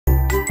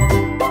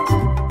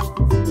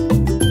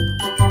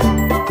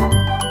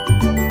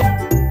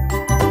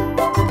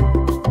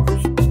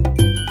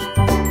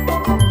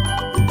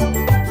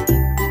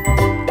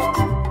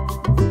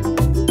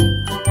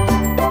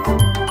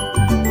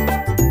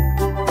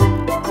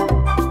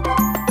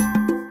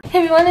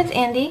everyone, it's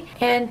Andy,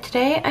 and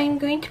today I'm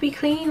going to be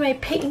cleaning my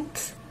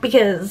paints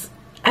because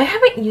I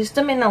haven't used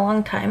them in a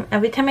long time.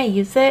 Every time I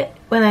use it,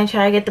 when I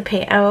try to get the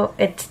paint out,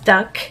 it's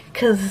stuck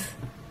because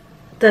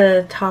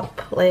the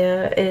top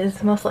layer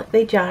is most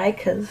likely dry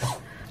because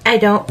I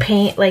don't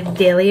paint like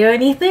daily or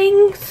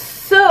anything.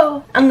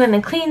 So I'm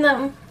gonna clean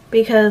them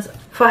because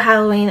for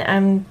Halloween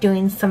I'm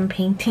doing some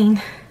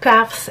painting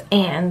crafts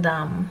and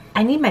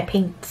I need my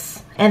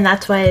paints, and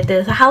that's why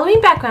there's a Halloween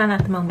background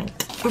at the moment.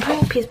 I'm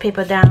putting a piece of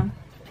paper down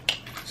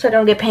so I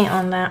don't get paint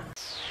on that.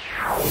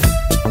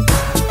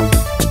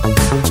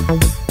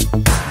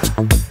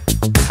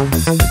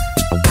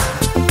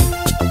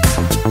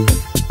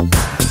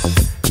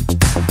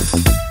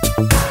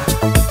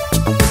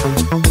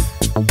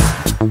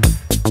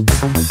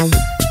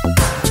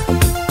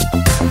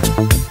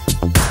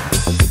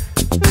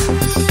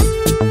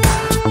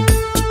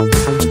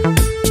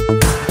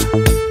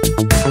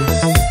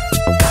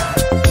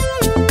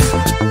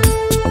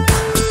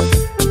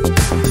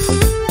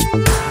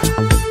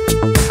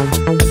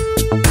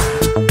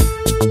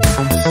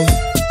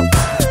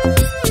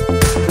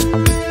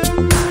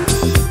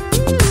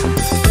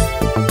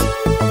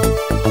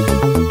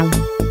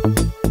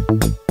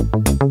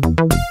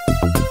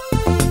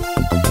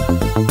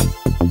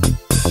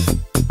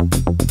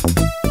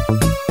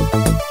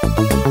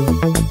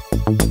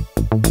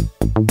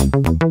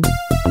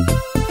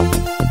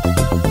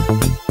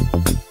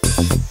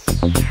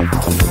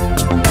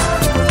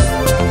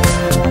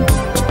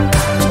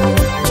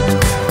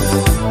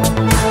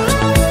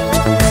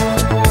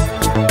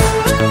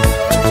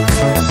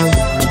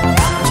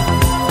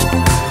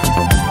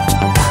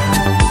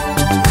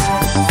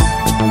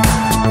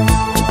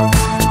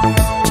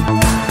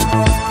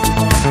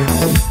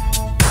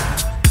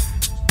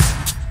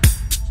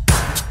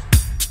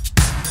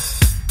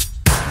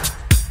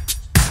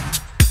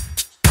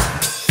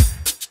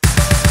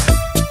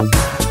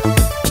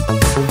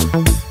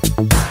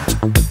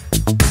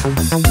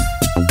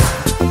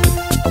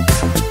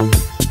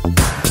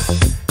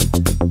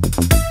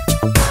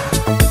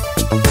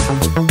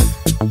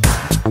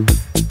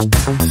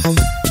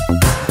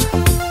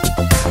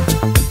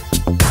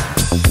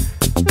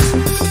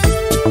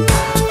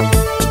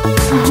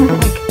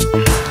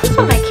 This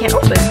one I can't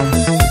open.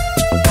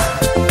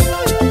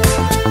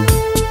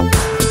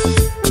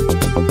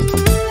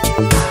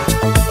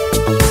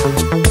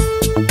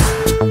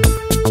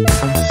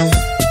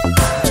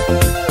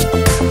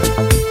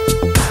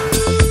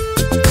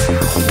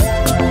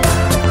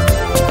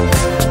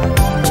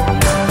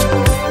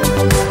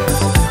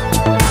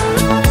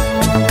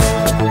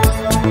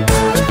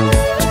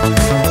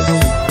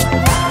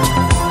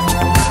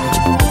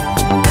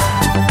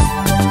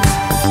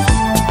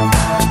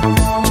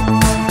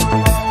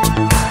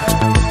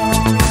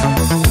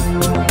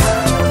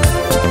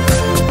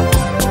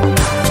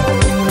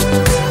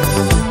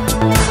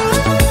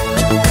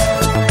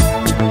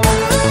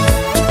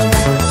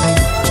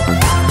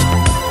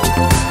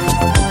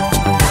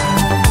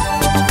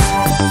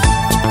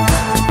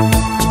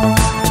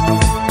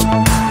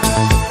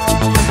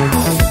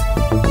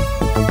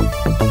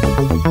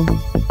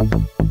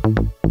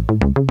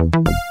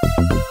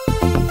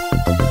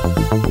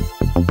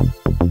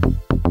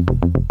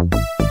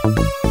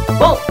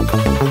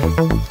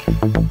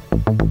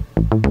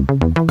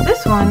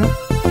 This one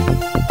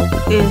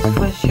is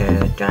for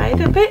sure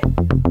dried a bit.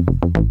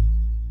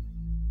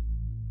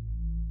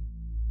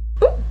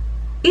 Ooh,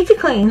 easy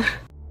clean.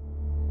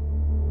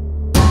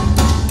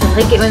 I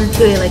like it when it's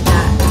gooey like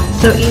that.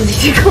 So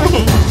easy to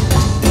clean.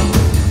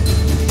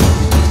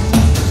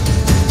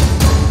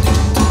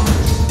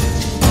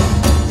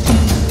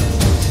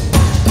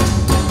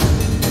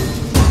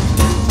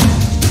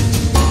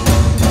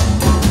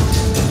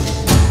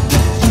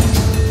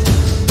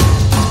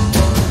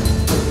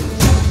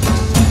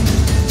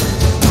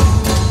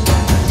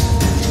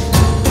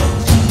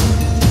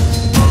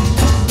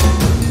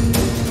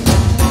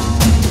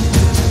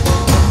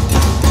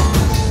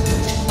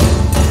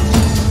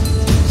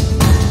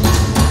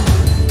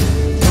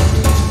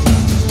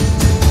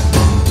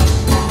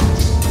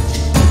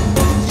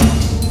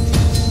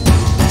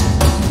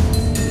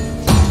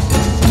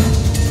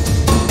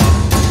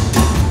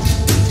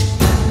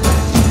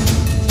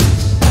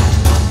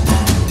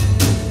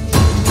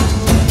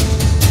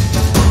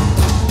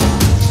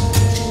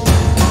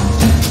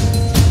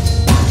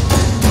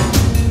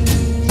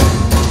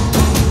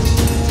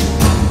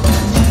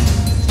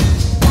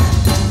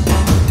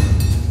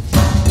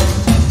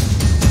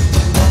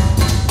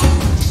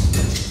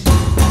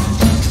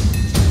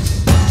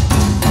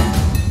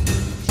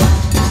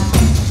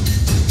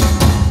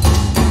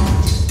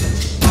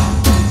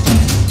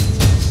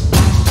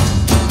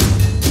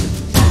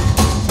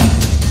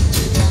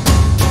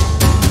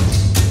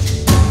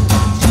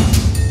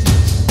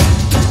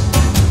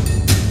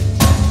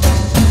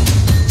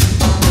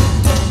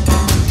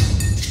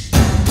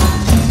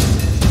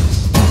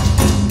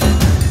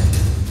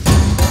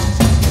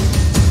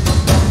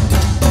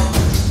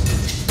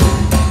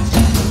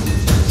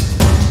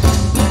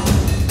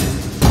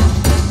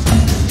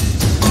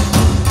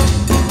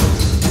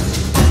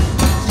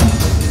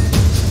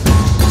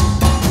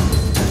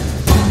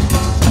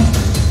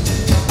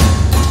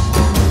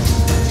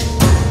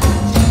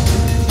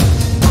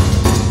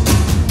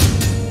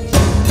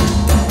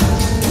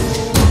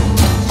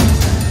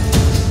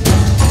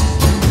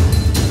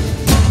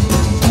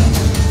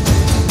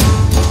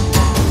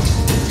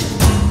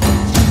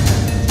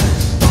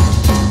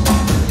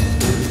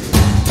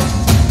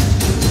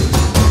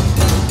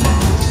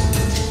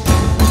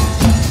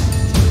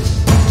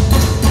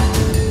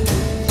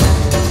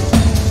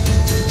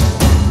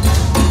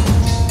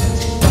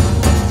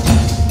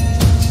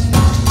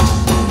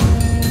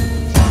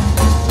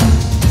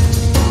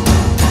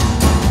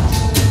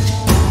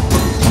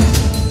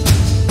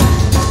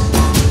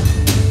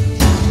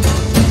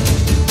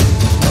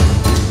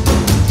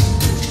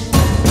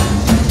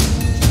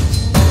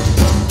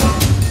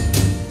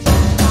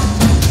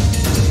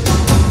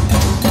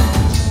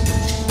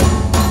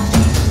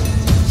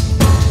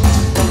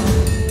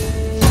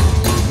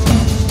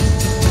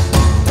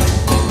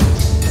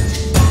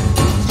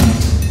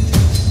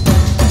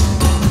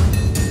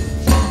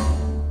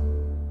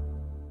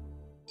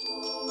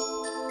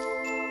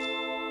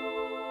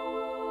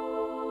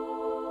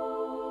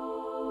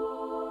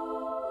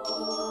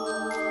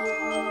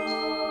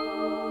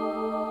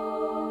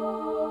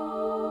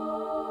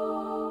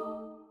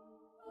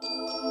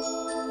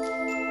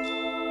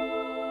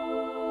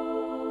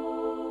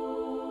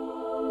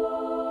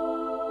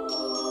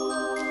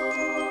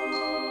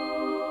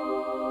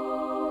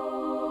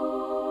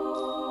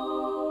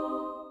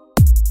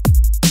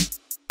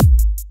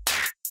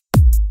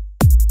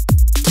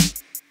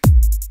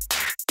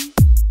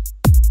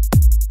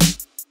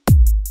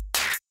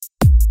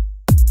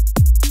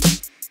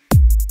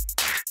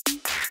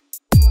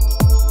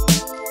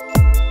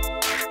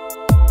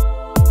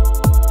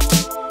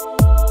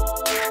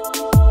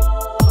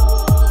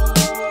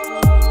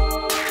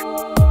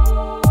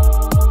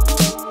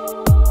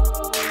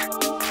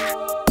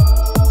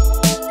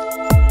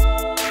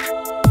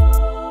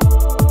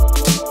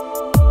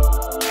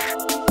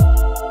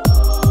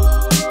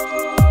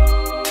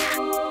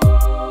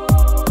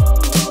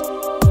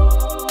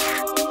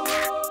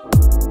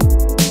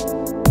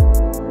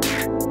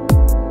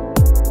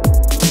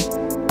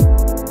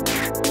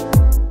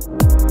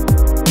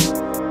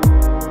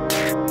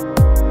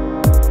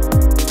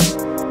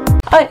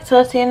 Alright, so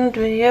that's the end of the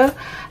video.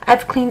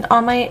 I've cleaned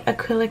all my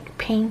acrylic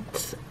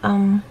paints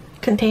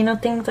container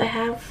things I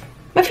have.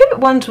 My favorite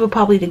ones were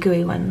probably the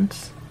gooey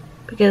ones,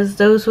 because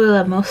those were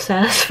the most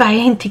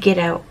satisfying to get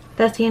out.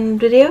 That's the end of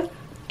the video,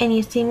 and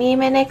you see me in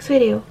my next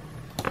video.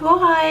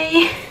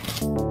 Bye!